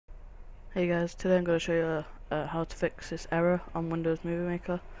Hey guys, today I'm going to show you how to fix this error on Windows Movie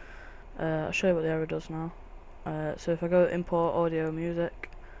Maker. I'll show you what the error does now. So if I go import audio music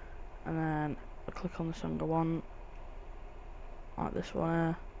and then I click on the song I want, like this one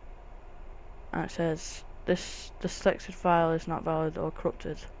here, and it says the selected file is not valid or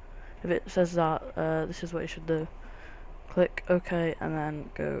corrupted. If it says that, this is what you should do. Click OK and then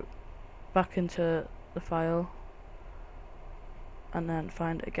go back into the file and then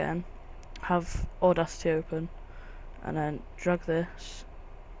find it again. Have Audacity open and then drag this,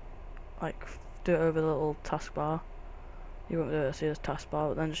 like do it over the little taskbar. You won't be able to see this taskbar,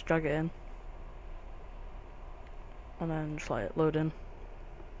 but then just drag it in and then just let it load in.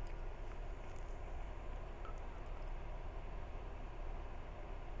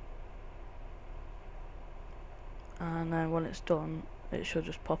 And then when it's done, it should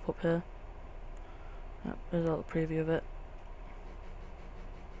just pop up here. Yep, there's a little preview of it.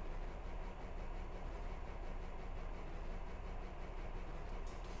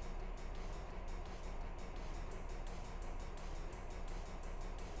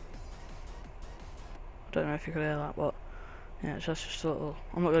 I don't know if you could hear that, but yeah, it's just a little.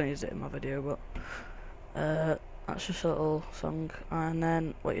 I'm not going to use it in my video, but that's just a little song. And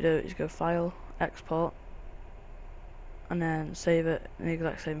then what you do is go File, Export, and then save it in the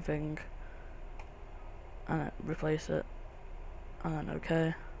exact same thing, and then replace it, and then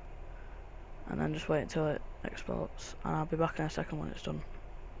OK, and then just wait until it exports. And I'll be back in a second when it's done.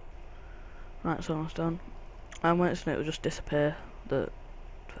 Right, it's almost done. And when it's done, it will just disappear the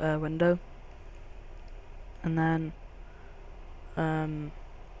window. And then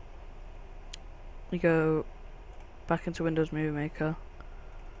you go back into Windows Movie Maker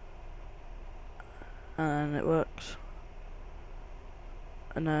and it works,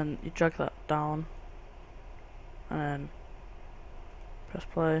 and then you drag that down and then press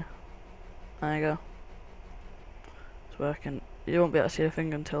play. There you go, it's working. You won't be able to see a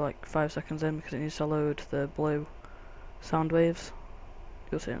thing until like 5 seconds in because it needs to load the blue sound waves.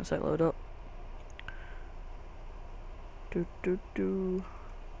 You'll see it in a sec load up.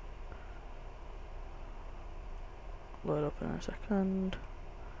 Load up in a second.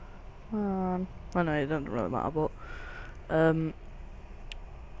 I know it doesn't really matter, but I'm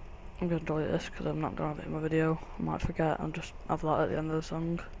going to delete this because I'm not going to have it in my video. I might forget and just have that at the end of the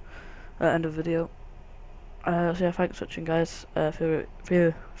song, end of the video. So yeah, thanks for watching, guys. Feel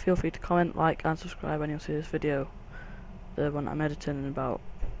free to comment, like and subscribe when you see this video, the one I'm editing in about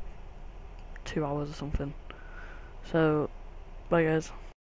 2 hours or something. So bye guys.